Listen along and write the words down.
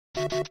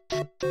Now,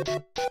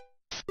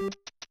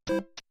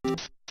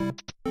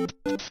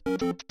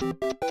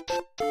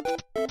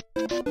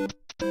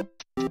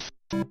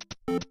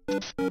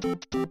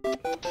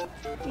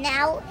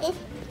 if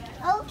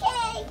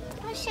okay,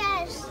 Hush.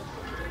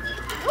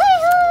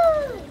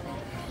 Woohoo!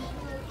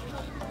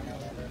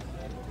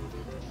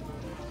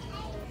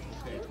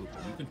 Okay, Cooper,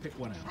 you can pick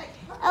one out.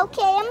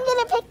 Okay, I'm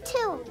gonna pick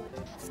two,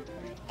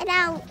 and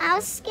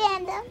I'll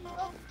scan them.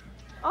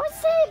 I'll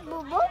say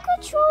remote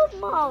control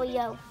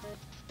Mario.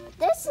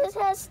 This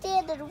has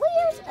standard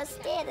wheels, a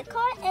standard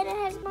car, and it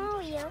has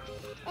Mario.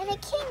 And it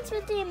comes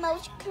with the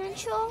remote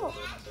control.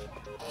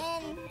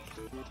 And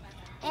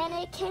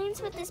it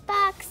comes with this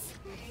box.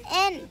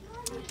 And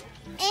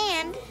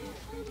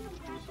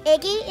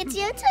Iggy, it's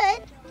your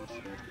turn.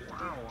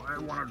 Wow, I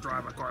want to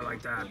drive a car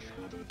like that.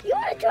 You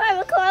want to drive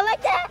a car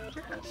like that?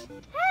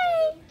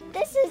 Hey,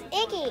 this is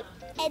Iggy.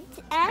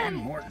 And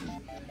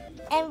Morton.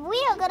 And we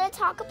are going to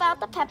talk about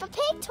the Peppa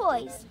Pig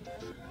toys.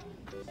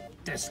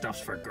 This stuff's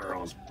for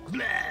girls.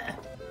 Blah.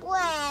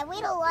 Well, we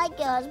don't like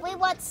girls. We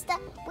want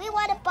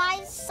to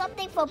buy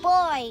something for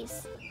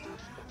boys.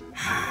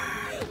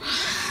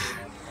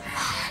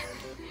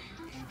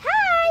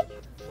 Hi,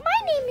 my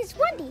name is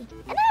Wendy,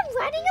 and I'm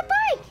riding a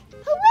bike.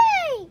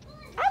 Hooray!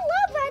 I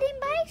love riding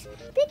bikes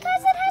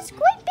because it has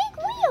great big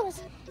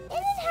wheels, and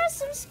it has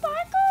some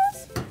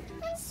sparkles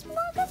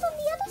on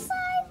the other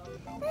side.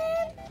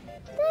 And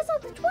there's all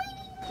the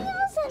training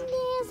wheels, and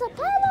there's the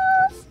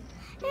pedals,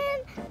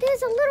 and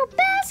there's a little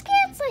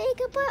basket so you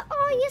can put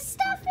all your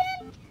stuff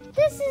in.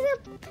 This is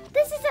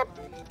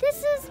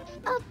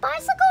a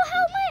bicycle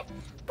helmet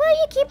where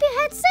you keep your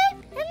head safe,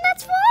 and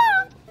that's for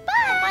all.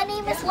 Bye. My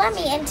name is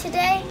Lemmy, and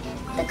today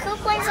the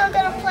Koopalings are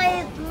gonna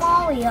play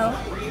Mario.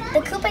 The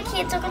Koopa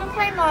kids are gonna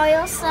play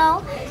Mario,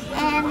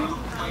 and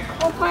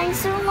we're playing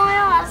Super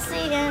Mario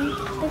Odyssey, and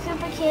the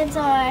Koopa kids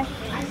are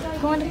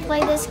going to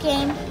play this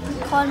game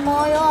called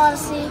Mario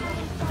Odyssey.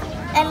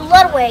 And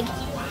Ludwig,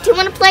 do you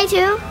want to play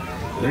too?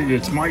 Hey,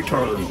 it's my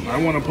turn. I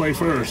want to play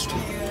first.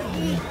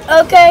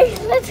 Okay,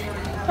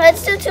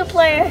 let's do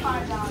two-player.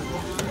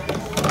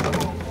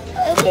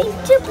 Okay,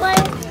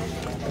 two-player.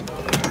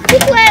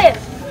 Two-player.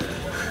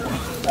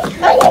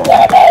 Are you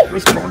kidding me?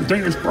 This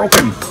thing is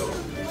broken.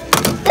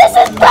 This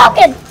is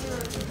broken.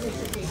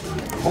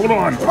 Hold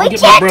on. We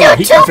can't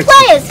do two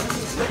players.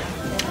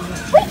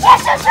 We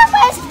can't do two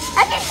players. I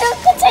can do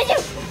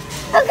continue.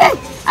 Okay,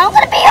 I'm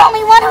gonna be the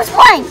only one who's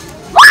playing.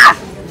 Ah!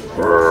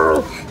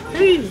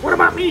 Hey, what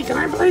about me? Can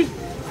I play?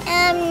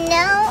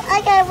 No,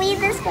 I gotta read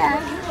this guy.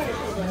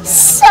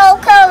 So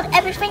cold,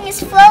 everything is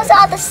froze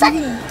all of a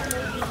sudden.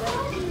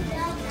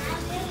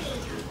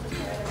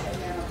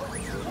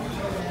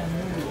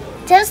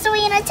 Just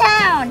in a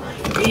town.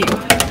 Hey,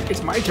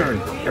 it's my turn.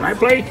 Can I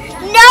play?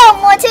 No,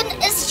 Morton,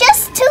 it's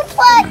just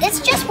it's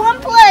just one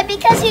player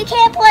because you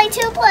can't play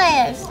two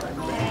players.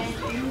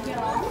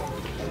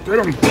 Get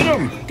him! Get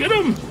him! Get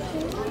him!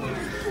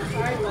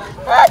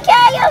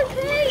 Okay.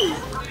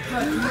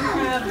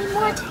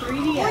 What?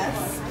 3DS.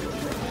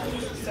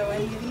 So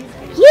any of these?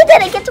 You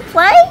didn't get to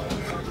play?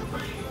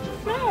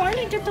 No, I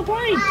didn't get to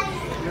play.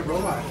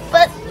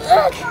 But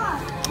look.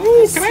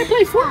 Ooh, can I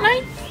play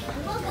Fortnite?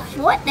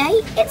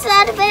 Fortnite? It's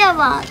not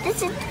available.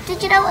 This is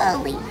digital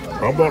only.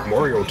 How about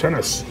Mario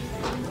Tennis?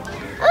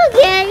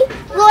 Okay,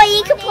 Roy,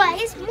 you can play.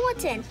 It's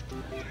Morton.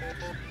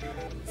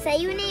 Say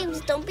your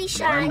names. Don't be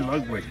shy. I'm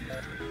Ludwig.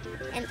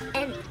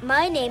 And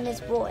my name is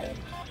Roy.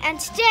 And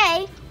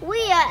today we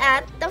are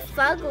at the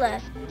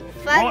Fuggler.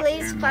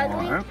 Fugglies,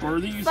 What are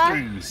these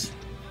things?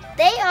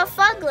 They are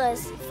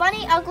Fugglers,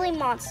 funny, ugly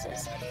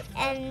monsters.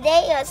 And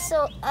they are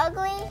so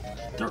ugly.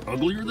 They're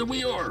uglier than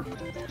we are.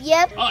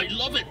 Yep, I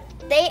love it.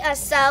 they are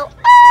so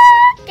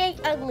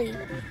ugly.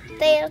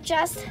 They are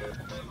just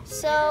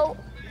so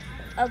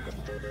ugly.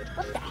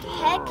 What the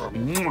heck?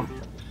 Mwah.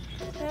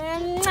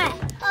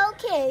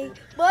 Okay,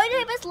 my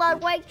name is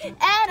Ludwig, and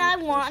I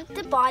want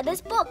to buy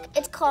this book.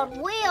 It's called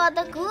We Are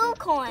the Glue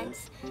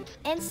Coins.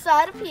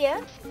 Inside of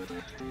here,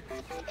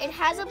 it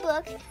has a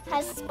book,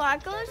 has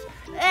sparklers,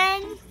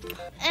 and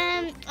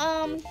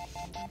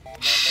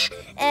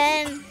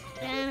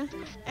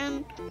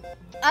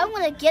I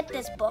want to get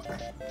this book.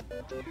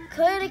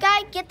 Could a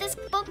guy get this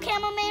book,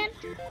 cameraman?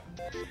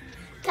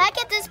 Can I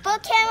get this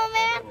book,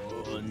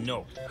 cameraman?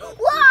 No.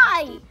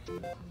 Why?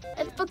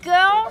 It's for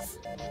girls?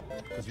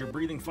 Because you're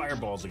breathing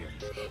fireballs again.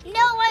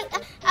 No,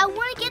 I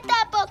want to get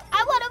that book.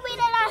 I want to read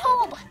it at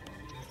home.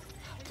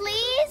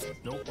 Please?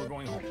 Nope, we're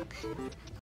going home.